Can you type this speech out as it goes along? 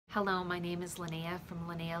Hello, my name is Linnea from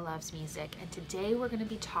Linnea Loves Music, and today we're going to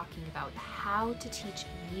be talking about how to teach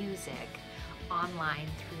music online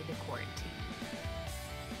through the quarantine.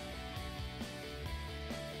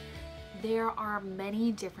 There are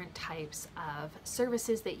many different types of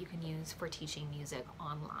services that you can use for teaching music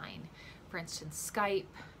online. For instance, Skype,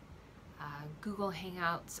 Google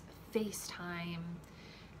Hangouts, FaceTime,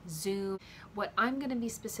 Zoom. What I'm going to be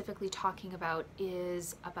specifically talking about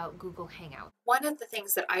is about Google Hangouts. One of the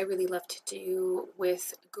things that I really love to do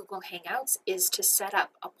with Google Hangouts is to set up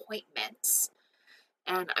appointments.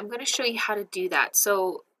 And I'm going to show you how to do that.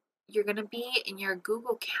 So you're going to be in your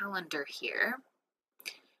Google Calendar here.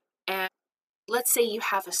 And let's say you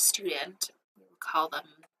have a student, we'll call them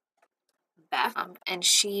Beth, and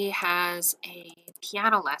she has a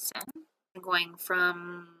piano lesson going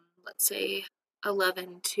from, let's say,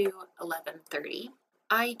 11 to 11:30.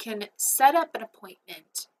 I can set up an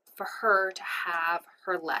appointment for her to have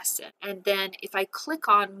her lesson. And then if I click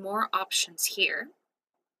on more options here,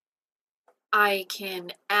 I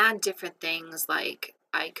can add different things, like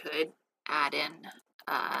I could add in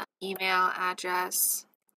email address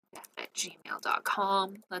at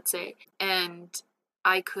gmail.com, let's say, and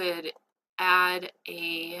I could add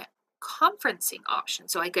a conferencing option.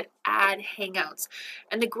 So I could add Hangouts.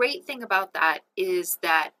 And the great thing about that is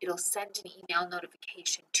that it'll send an email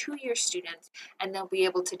notification to your students, and they'll be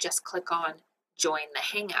able to just click on join the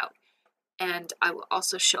Hangout. And I will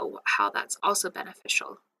also show how that's also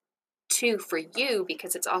beneficial too for you,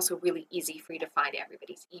 because it's also really easy for you to find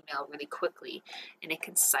everybody's email really quickly in a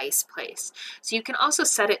concise place. So you can also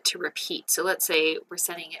set it to repeat. So let's say we're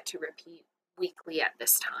setting it to repeat weekly at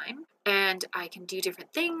this time, and I can do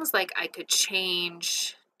different things, like I could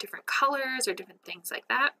change different colors or different things like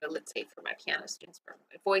that. But let's say for my piano students, for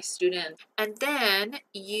my voice student, and then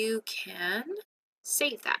you can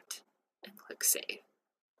save that and click save.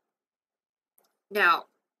 Now,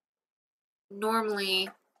 normally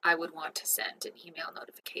I would want to send an email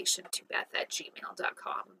notification to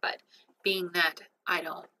beth@gmail.com, but being that I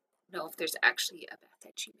don't know if there's actually a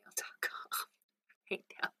beth@gmail.com right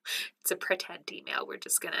now, it's a pretend email. We're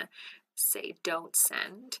just gonna say don't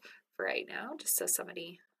send for right now, just so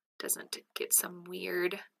somebody doesn't get some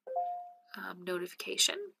weird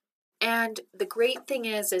notification. And the great thing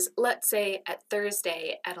is let's say at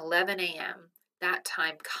Thursday at 11 a.m., that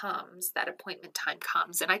time comes, that appointment time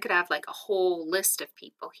comes, and I could have like a whole list of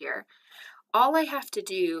people here. All I have to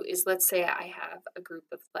do is, let's say I have a group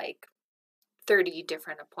of like 30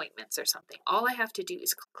 different appointments or something. All I have to do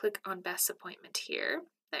is click on Best Appointment here.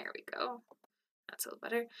 There we go. That's a little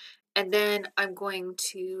better. And then I'm going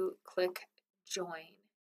to click Join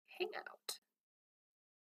Hangout.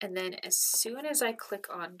 And then as soon as I click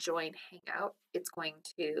on Join Hangout, it's going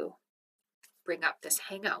to bring up this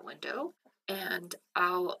Hangout window, and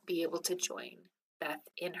I'll be able to join Beth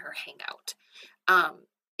in her Hangout.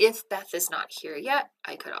 If Beth is not here yet,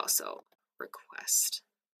 I could also request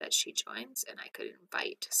that she joins, and I could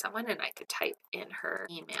invite someone, and I could type in her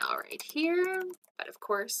email right here. But of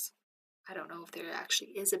course, I don't know if there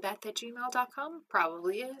actually is a beth@gmail.com.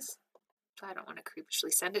 Probably is. So I don't want to creepishly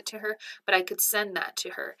send it to her, but I could send that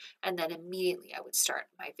to her, and then immediately I would start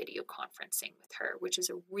my video conferencing with her, which is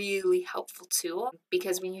a really helpful tool,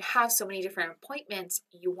 because when you have so many different appointments,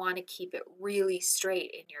 you want to keep it really straight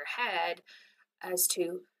in your head as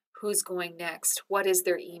to who's going next, what is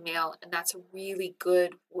their email, and that's a really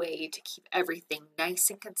good way to keep everything nice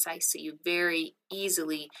and concise so you very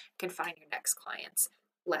easily can find your next client's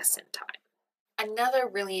lesson time. Another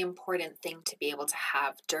really important thing to be able to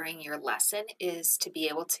have during your lesson is to be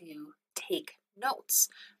able to take notes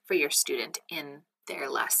for your student in their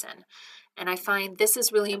lesson. And I find this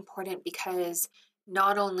is really important because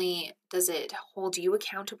not only does it hold you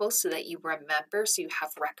accountable so that you remember, so you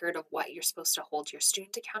have record of what you're supposed to hold your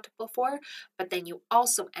student accountable for, but then you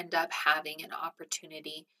also end up having an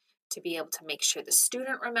opportunity to be able to make sure the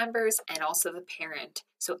student remembers and also the parent,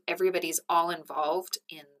 so everybody's all involved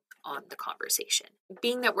on the conversation.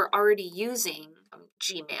 Being that we're already using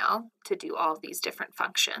Gmail to do all of these different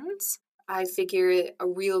functions, I figure a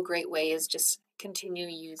real great way is just continue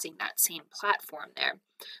using that same platform there.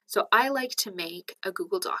 So I like to make a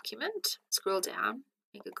Google document. Scroll down,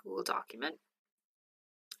 make a Google document.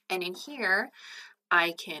 And in here,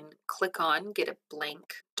 I can click on get a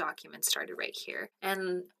blank document started right here.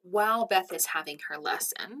 And while Beth is having her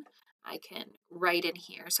lesson, I can write in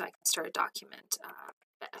here, so I can start a document,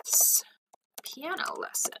 Beth's piano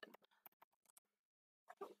lesson.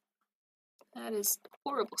 That is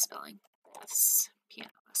horrible spelling. Beth's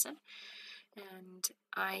piano lesson. And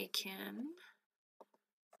I can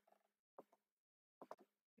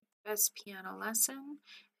Beth's piano lesson,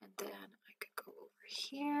 and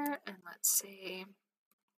here, and let's say,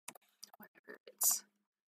 whatever, it's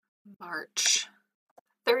March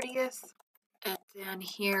 30th. And then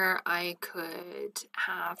here I could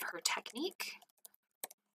have her technique,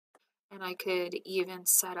 and I could even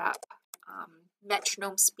set up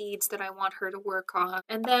metronome speeds that I want her to work on.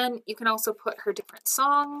 And then you can also put her different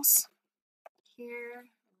songs here, and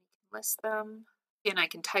we can list them. And I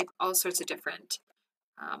can type all sorts of different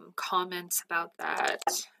comments about that.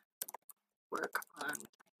 Work on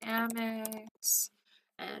dynamics.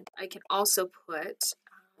 And I can also put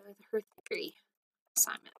her theory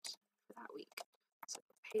assignment for that week. So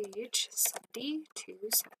page 70 to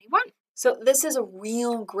 71. So this is a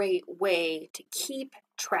real great way to keep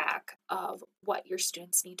track of what your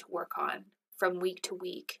students need to work on from week to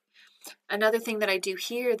week. Another thing that I do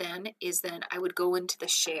here then is I would go into the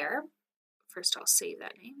share. First I'll save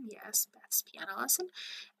that name, yes, Beth's piano lesson,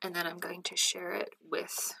 and then I'm going to share it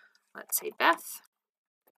with, let's say, Beth,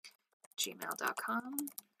 gmail.com.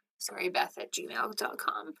 Sorry, Beth at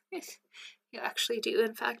gmail.com, if you actually do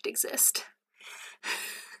in fact exist.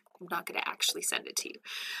 I'm not going to actually send it to you.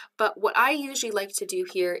 But what I usually like to do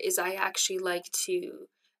here is I actually like to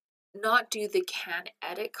not do the can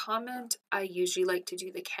edit comment. I usually like to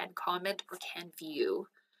do the can comment or can view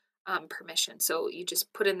permission. So you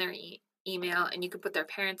just put in their email, and you can put their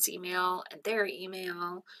parents' email and their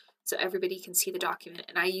email so everybody can see the document.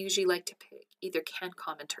 And I usually like to pick either can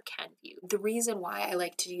comment or can view. The reason why I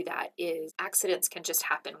like to do that is accidents can just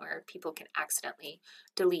happen where people can accidentally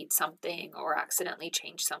delete something or accidentally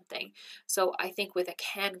change something. So I think with a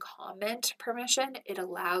can comment permission, it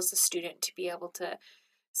allows the student to be able to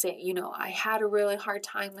say, you know, I had a really hard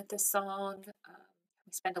time with this song.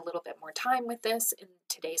 We spend a little bit more time with this in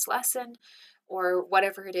today's lesson, or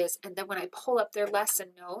whatever it is. And then when I pull up their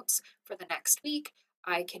lesson notes for the next week,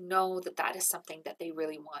 I can know that that is something that they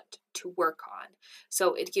really want to work on.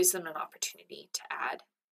 So it gives them an opportunity to add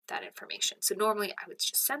that information. So normally I would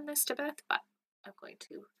just send this to Beth, but I'm going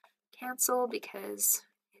to cancel because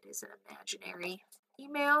it is an imaginary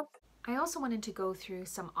email. I also wanted to go through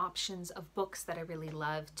some options of books that I really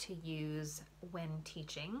love to use when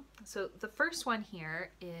teaching. So the first one here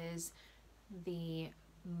is the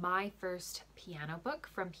My First Piano book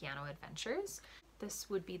from Piano Adventures. This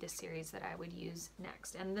would be the series that I would use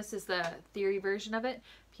next. And this is the theory version of it,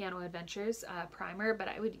 Piano Adventures primer, but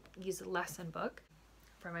I would use a lesson book.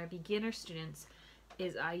 For my beginner students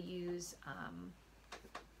is I use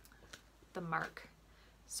the Mark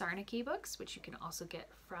Sarnecki books, which you can also get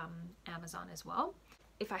from Amazon as well.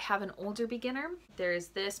 If I have an older beginner, there's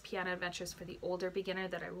this Piano Adventures for the older beginner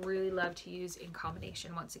that I really love to use in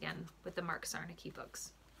combination, once again, with the Mark Sarnecki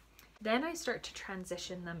books. Then I start to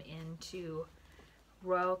transition them into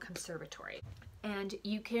Royal Conservatory. And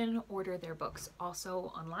you can order their books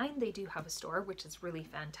also online. They do have a store, which is really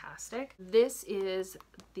fantastic. This is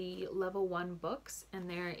the level 1 books, and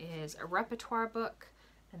there is a repertoire book,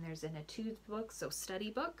 and there's an Etudes book, so study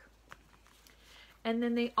book. And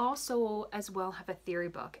then they also as well have a theory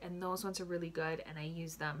book, and those ones are really good, and I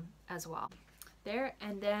use them as well there.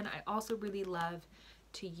 And then I also really love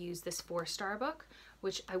to use this 4-star book,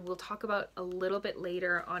 which I will talk about a little bit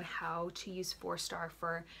later on how to use 4-star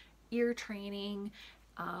for ear training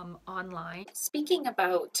online. Speaking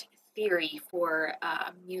about theory for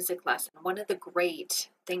a music lesson, one of the great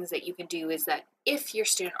things that you can do is that if your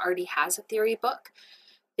student already has a theory book,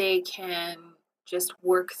 they can just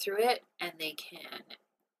work through it, and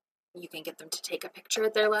you can get them to take a picture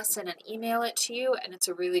of their lesson and email it to you, and it's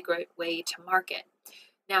a really great way to mark it.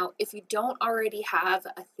 Now, if you don't already have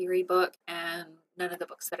a theory book and none of the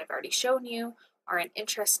books that I've already shown you are an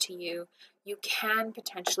interest to you, you can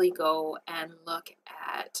potentially go and look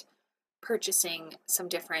at purchasing some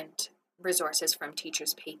different resources from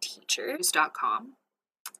teacherspayteachers.com.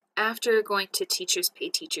 After going to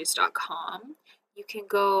teacherspayteachers.com, you can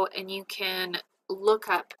go and you can look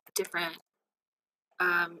up different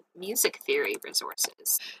music theory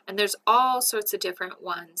resources. And there's all sorts of different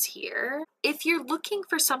ones here. If you're looking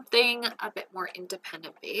for something a bit more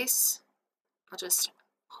independent base, I'll just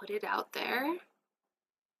put it out there. I'm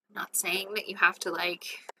not saying that you have to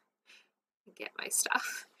get my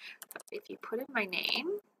stuff. But if you put in my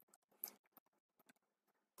name,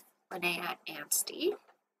 Linnea Anstey,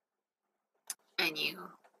 and you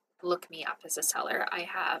look me up as a seller, I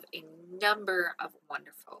have a number of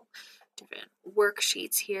wonderful different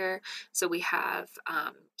worksheets here. So we have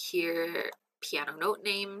here piano note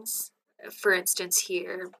names. For instance,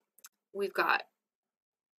 here we've got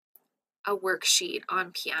a worksheet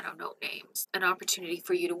on piano note names, an opportunity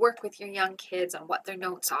for you to work with your young kids on what their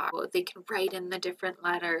notes are. They can write in the different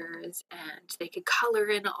letters and they could color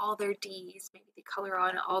in all their Ds. Maybe they color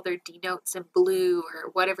on all their D notes in blue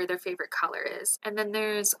or whatever their favorite color is. And then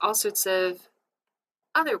there's all sorts of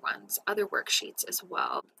other ones, other worksheets as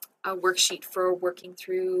well. A worksheet for working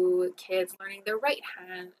through kids learning their right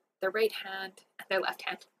hand, and their left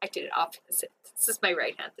hand. I did it opposite. This is my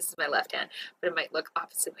right hand, this is my left hand, but it might look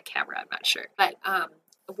opposite in the camera, I'm not sure. But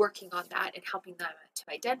working on that and helping them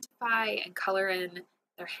to identify and color in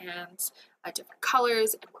their hands different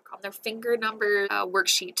colors and work on their finger number.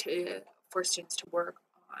 Worksheet for students to work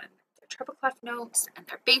on their treble clef notes and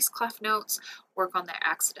their bass clef notes, work on their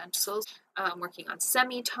accidentals, working on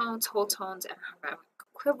semitones, whole tones, and harmonic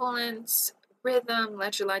equivalents, rhythm,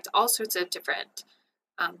 ledger lines, all sorts of different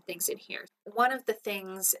things in here. One of the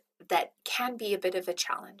things that can be a bit of a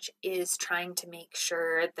challenge is trying to make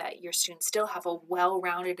sure that your students still have a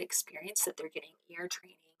well-rounded experience, that they're getting ear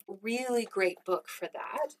training. A really great book for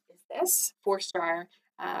that is this, 4-star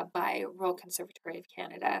by Royal Conservatory of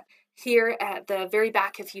Canada. Here at the very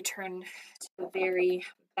back, if you turn to the very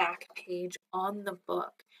back page on the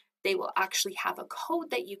book, they will actually have a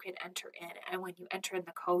code that you can enter in. And when you enter in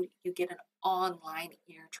the code, you get an online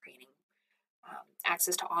ear training,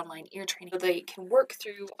 access to online ear training. So they can work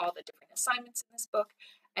through all the different assignments in this book.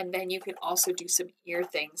 And then you can also do some ear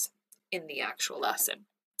things in the actual lesson.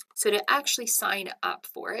 So to actually sign up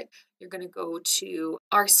for it, you're going to go to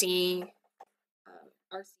rcmusic.com,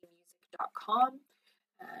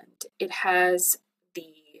 and it has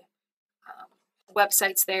the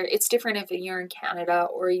websites there. It's different if you're in Canada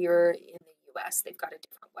or you're in the US. They've got a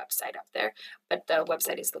different website up there, but the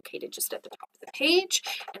website is located just at the top of the page.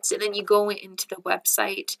 And so then you go into the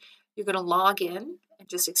website, you're going to log in, and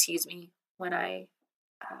just excuse me when I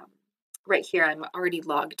right here, I'm already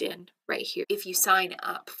logged in right here. If you sign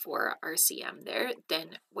up for RCM there,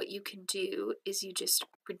 then what you can do is you just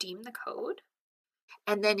redeem the code.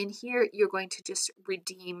 And then in here, you're going to just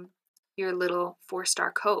redeem your little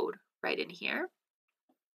 4-star code right in here.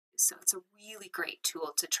 So it's a really great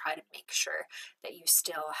tool to try to make sure that you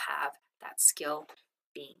still have that skill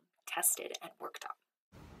being tested and worked on.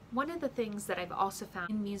 One of the things that I've also found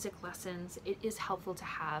in music lessons, it is helpful to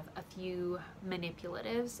have a few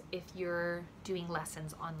manipulatives if you're doing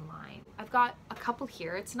lessons online. I've got a couple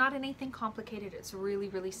here. It's not anything complicated. It's really,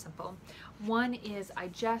 really simple. One is I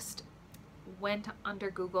just went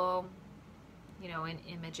under Google, in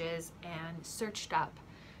images and searched up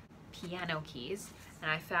piano keys,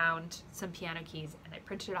 and I found some piano keys and I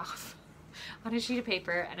printed it off on a sheet of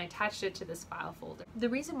paper and I attached it to this file folder. The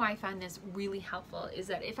reason why I find this really helpful is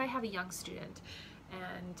that if I have a young student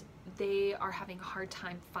and they are having a hard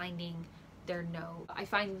time finding their note, I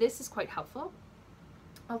find this is quite helpful.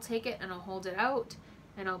 I'll take it and I'll hold it out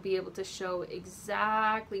and I'll be able to show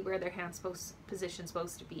exactly where their hand position's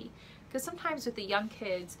supposed to be. Because sometimes with the young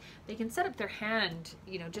kids, they can set up their hand,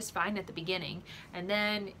 just fine at the beginning, and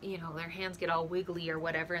then, their hands get all wiggly or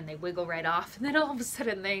whatever, and they wiggle right off, and then all of a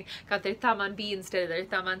sudden they got their thumb on B instead of their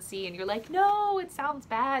thumb on C, and you're like, no, it sounds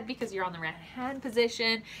bad because you're on the right hand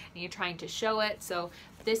position, and you're trying to show it. So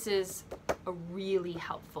this is a really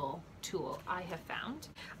helpful tool I have found.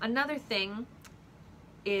 Another thing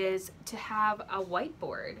is to have a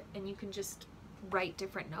whiteboard, and you can just write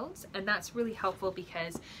different notes, and that's really helpful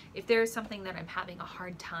because if there's something that I'm having a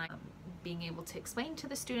hard time being able to explain to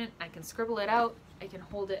the student, I can scribble it out, I can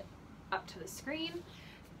hold it up to the screen,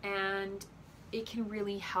 and it can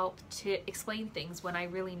really help to explain things when I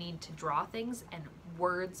really need to draw things and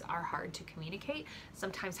words are hard to communicate.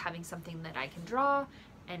 Sometimes having something that I can draw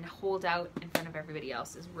and hold out in front of everybody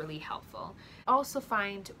else is really helpful. I also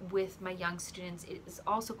find with my young students, it is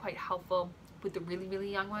also quite helpful with the really,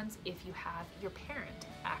 really young ones if you have your parent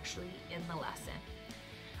actually in the lesson.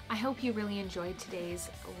 I hope you really enjoyed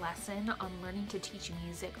today's lesson on learning to teach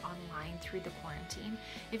music online through the quarantine.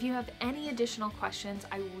 If you have any additional questions,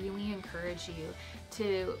 I really encourage you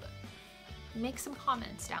to make some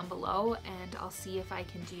comments down below, and I'll see if I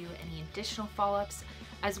can do any additional follow-ups,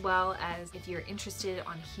 as well as if you're interested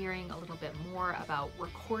on hearing a little bit more about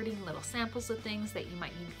recording little samples of things that you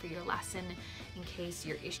might need for your lesson in case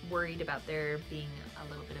you're worried about there being a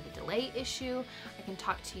little bit of a delay issue. I can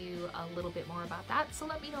talk to you a little bit more about that, so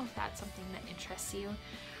let me know if that's something that interests you.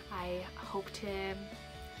 I hope to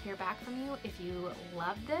hear back from you. If you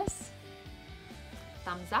love this,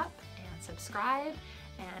 thumbs up and subscribe,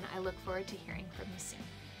 and I look forward to hearing from you soon.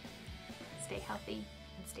 Stay healthy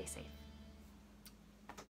and stay safe.